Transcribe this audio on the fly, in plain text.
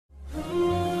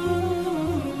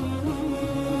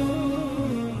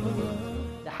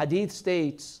hadith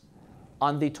states,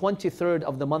 on the 23rd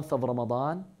of the month of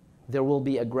Ramadan, there will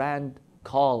be a grand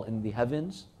call in the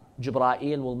heavens.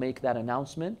 Jibreel will make that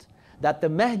announcement that the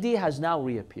Mahdi has now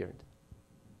reappeared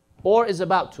or is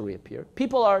about to reappear.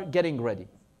 People are getting ready.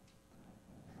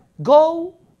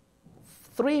 Go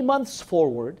 3 months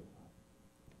forward,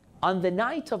 on the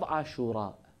night of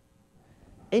Ashura,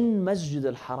 in Masjid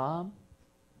al-Haram,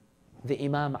 the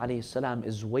Imam alayhi salam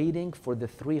is waiting for the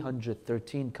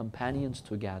 313 companions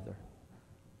to gather.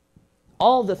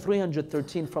 All the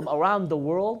 313 from around the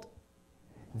world,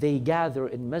 they gather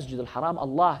in Masjid al-Haram.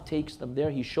 Allah takes them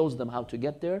there. He shows them how to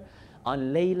get there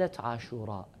on Laylat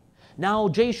Ashura. Now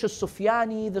Jaysh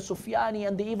al-Sufyani, the Sufyani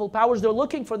and the evil powers, they're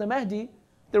looking for the Mahdi.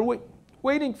 They're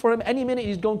waiting for him. Any minute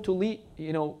he's going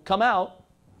to come out,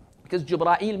 because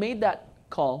Jibreel made that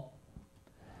call.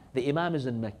 The Imam is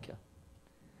in Mecca.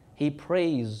 He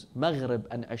prays Maghrib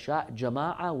and Isha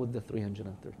Jama'ah with the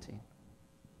 313.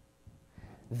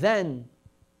 Then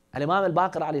Imam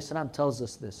al-Baqer alayhi salam tells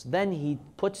us this. Then he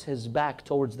puts his back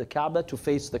towards the Kaaba to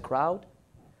face the crowd,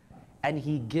 and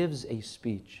he gives a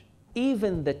speech.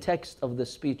 Even the text of the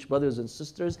speech, brothers and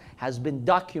sisters, has been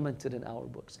documented in our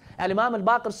books. Imam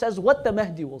al-Baqer says what the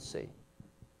Mahdi will say,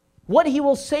 what he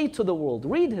will say to the world.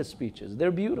 Read his speeches.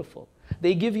 They're beautiful.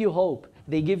 They give you hope.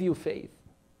 They give you faith.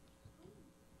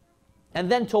 And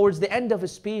then towards the end of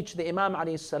his speech, the Imam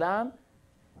alayhi salam,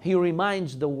 he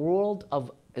reminds the world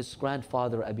of his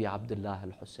grandfather Abi Abdullah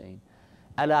al-Hussein.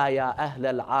 ألا يا أهل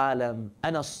العالم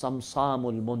أنا الصمصام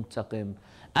المنتقم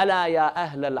ألا يا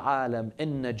أهل العالم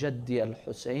إن جدي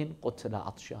الحسين قتل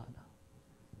عطشانا.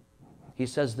 He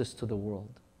says this to the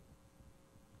world.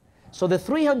 So the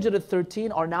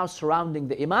 313 are now surrounding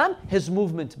the Imam. His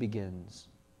movement begins.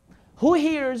 Who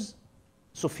hears?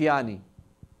 Sufyani.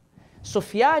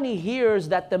 Sufyani hears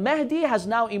that the Mahdi has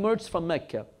now emerged from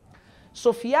Mecca.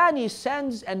 Sufyani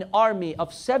sends an army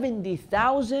of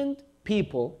 70,000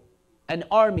 people, an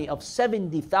army of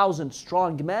 70,000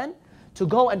 strong men, to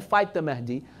go and fight the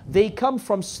Mahdi. They come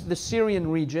from the Syrian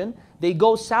region. They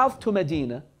go south to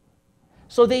Medina.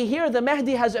 So they hear the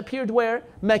Mahdi has appeared where?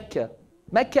 Mecca.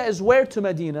 Mecca is where to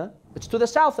Medina? It's to the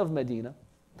south of Medina.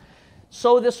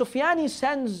 So the Sufyani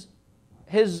sends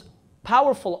his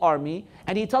powerful army,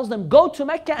 and he tells them, go to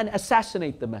Mecca and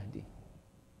assassinate the Mahdi.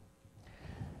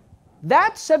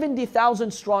 That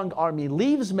 70,000 strong army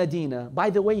leaves Medina. By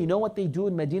the way, you know what they do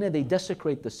in Medina? They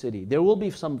desecrate the city. There will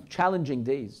be some challenging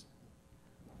days.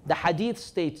 The hadith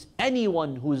states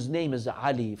anyone whose name is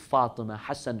Ali, Fatima,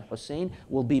 Hassan, Hussein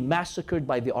will be massacred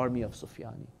by the army of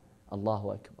Sufyani.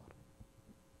 Allahu Akbar.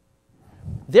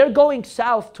 They're going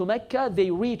south to Mecca.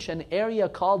 They reach an area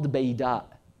called Bayda.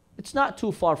 It's not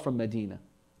too far from Medina.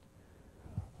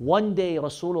 One day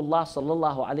Rasulullah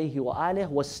sallallahu alayhi wa alihi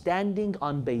was standing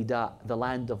on Bayda, the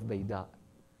land of Bayda.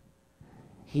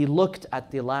 He looked at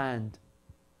the land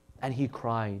and he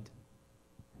cried.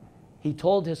 He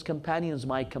told his companions,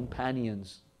 my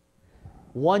companions,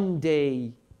 one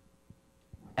day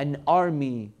an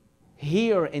army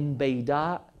here in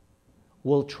Bayda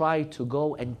will try to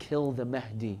go and kill the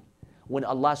Mahdi when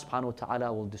Allah subhanahu wa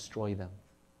ta'ala will destroy them.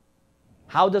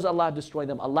 How does Allah destroy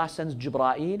them? Allah sends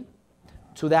Jibreel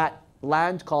to that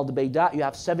land called Bayda. You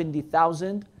have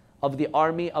 70,000 of the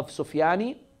army of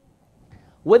Sufyani.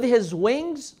 With his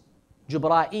wings,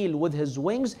 Jibreel with his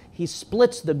wings, he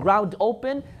splits the ground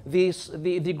open.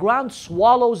 The ground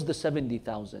swallows the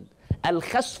 70,000.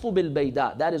 Al-Khasfu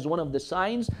bil-Bayda. That is one of the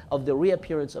signs of the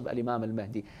reappearance of Imam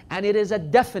al-Mahdi. And it is a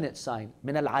definite sign.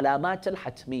 Min al-alamat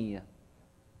al-hatmiyya.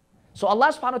 So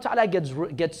Allah subhanahu wa ta'ala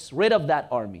gets rid of that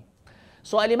army.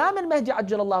 So Imam al-Mahdi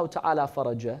ajjalallahu ta'ala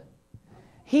farajah,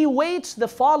 he waits the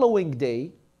following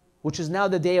day, which is now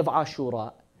the day of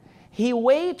Ashura. He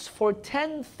waits for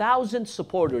 10,000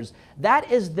 supporters. That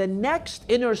is the next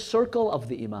inner circle of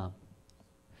the Imam.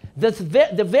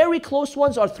 The very close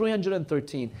ones are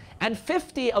 313. And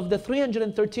 50 of the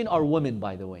 313 are women,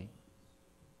 by the way.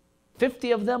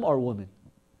 50 of them are women.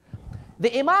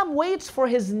 The Imam waits for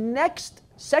his next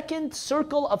second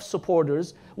circle of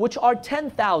supporters, which are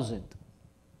 10,000.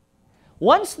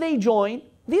 Once they join,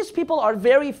 these people are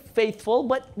very faithful,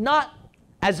 but not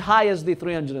as high as the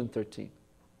 313.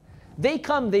 They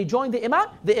come, they join the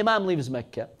Imam leaves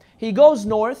Mecca. He goes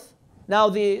north. Now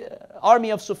the army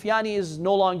of Sufyani is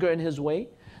no longer in his way.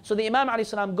 So the Imam alayhi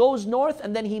salam goes north,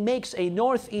 and then he makes a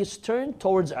northeast turn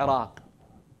towards Iraq.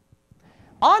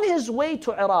 On his way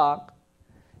to Iraq,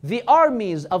 the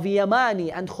armies of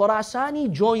Yamani and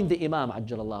Khurasani join the Imam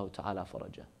ajjalallahu ta'ala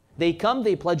farajah. They come,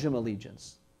 they pledge him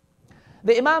allegiance.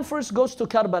 The Imam first goes to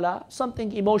Karbala.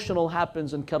 Something emotional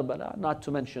happens in Karbala, not to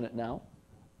mention it now.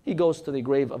 He goes to the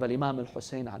grave of Imam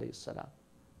al-Hussein alayhi salam.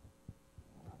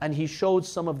 and he showed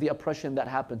some of the oppression that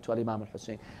happened to Imam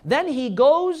al-Hussein. Then he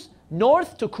goes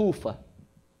north to Kufa,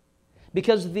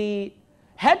 because the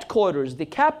headquarters, the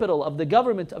capital of the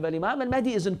government of Imam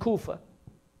al-Mahdi is in Kufa.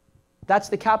 That's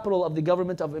the capital of the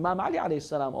government of Imam Ali alayhi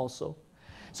salam also.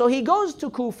 So he goes to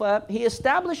Kufa, he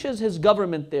establishes his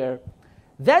government there.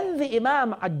 Then the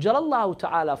Imam Ajjalallahu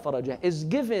ta'ala farajah is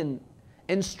given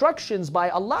instructions by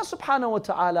Allah subhanahu wa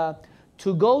ta'ala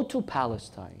to go to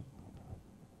Palestine.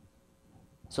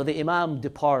 So the Imam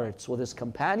departs with his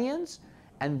companions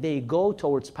and they go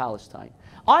towards Palestine.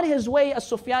 On his way,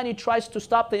 As-Sufyani tries to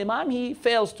stop the Imam. He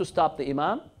fails to stop the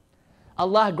Imam.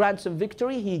 Allah grants him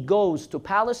victory. He goes to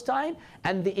Palestine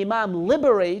and the Imam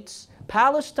liberates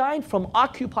Palestine from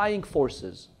occupying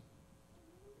forces.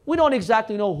 We don't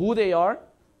exactly know who they are.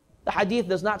 The hadith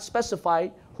does not specify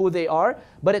who they are,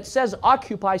 but it says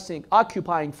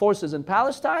occupying forces in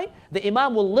Palestine. The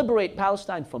Imam will liberate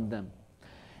Palestine from them.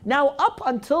 Now, up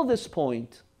until this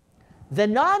point, the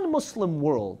non-Muslim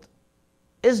world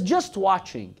is just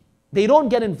watching. They don't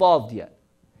get involved yet.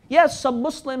 Yes, some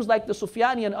Muslims like the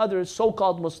Sufyani and others,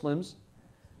 so-called Muslims,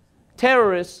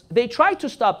 terrorists, they try to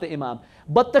stop the Imam.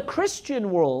 But the Christian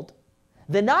world,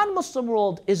 the non-Muslim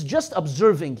world is just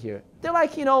observing here. They're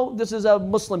like, you know, this is a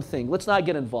Muslim thing. Let's not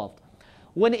get involved.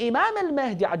 When Imam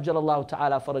al-Mahdi Ajjalallahu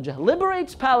ta'ala farajah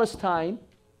liberates Palestine,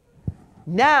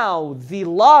 now the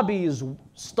lobbies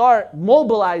start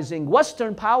mobilizing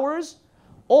Western powers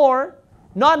or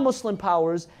non-Muslim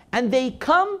powers, and they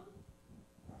come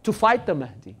to fight the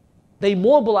Mahdi. They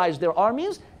mobilize their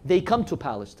armies, they come to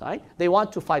Palestine, they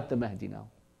want to fight the Mahdi now.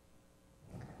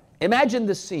 Imagine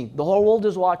this scene. The whole world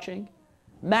is watching.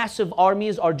 Massive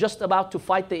armies are just about to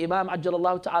fight the Imam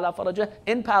Ajjalallahu ta'ala farajah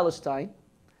in Palestine.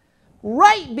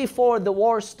 Right before the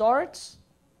war starts,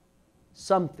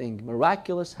 something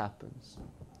miraculous happens.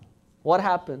 What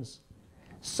happens?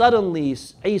 Suddenly,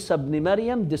 Isa ibn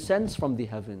Maryam descends from the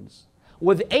heavens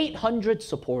with 800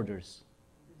 supporters,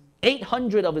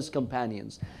 800 of his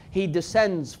companions. He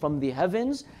descends from the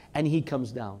heavens and he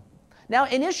comes down. Now,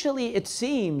 initially, it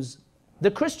seems the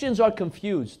Christians are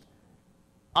confused.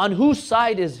 On whose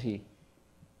side is he?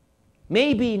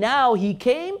 Maybe now he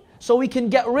came so we can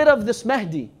get rid of this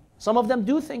Mahdi. Some of them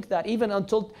do think that. Even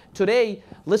until today,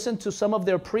 listen to some of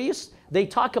their priests. They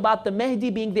talk about the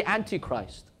Mahdi being the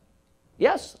Antichrist.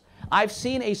 Yes, I've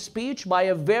seen a speech by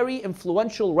a very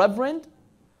influential reverend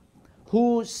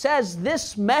who says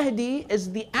this Mahdi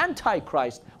is the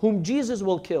Antichrist whom Jesus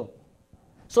will kill.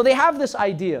 So they have this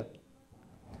idea.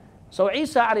 So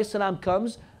Isa alayhi salam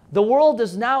comes. The world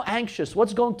is now anxious.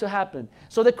 What's going to happen?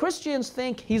 So the Christians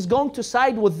think he's going to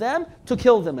side with them to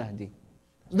kill the Mahdi.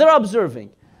 They're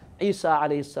observing. Isa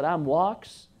alayhi salam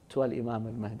walks to Al-Imam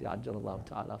al-Mahdi Ajjalallahu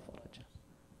ta'ala farajah.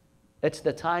 It's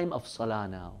the time of Salah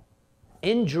now.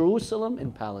 In Jerusalem,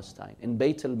 in Palestine, in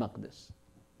Bayt al-Maqdis.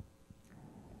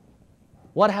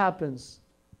 What happens?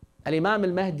 Al-Imam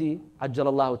al-Mahdi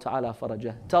Ajjalallahu ta'ala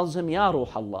farajah tells him, Ya Ruh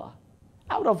Allah,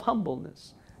 out of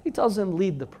humbleness. He tells him,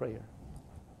 lead the prayer.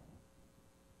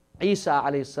 Isa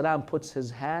alayhi salam puts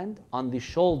his hand on the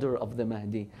shoulder of the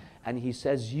Mahdi and he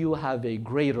says, you have a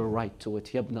greater right to it,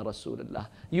 Yabna Rasulullah.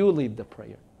 You lead the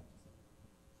prayer.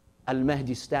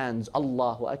 Al-Mahdi stands,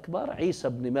 Allahu Akbar. Isa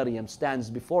ibn Maryam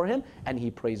stands before him and he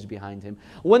prays behind him.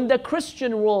 When the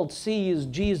Christian world sees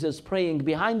Jesus praying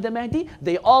behind the Mahdi,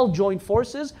 they all join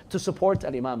forces to support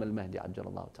Al-Imam al-Mahdi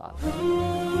Ajjalallahu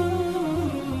ta'ala.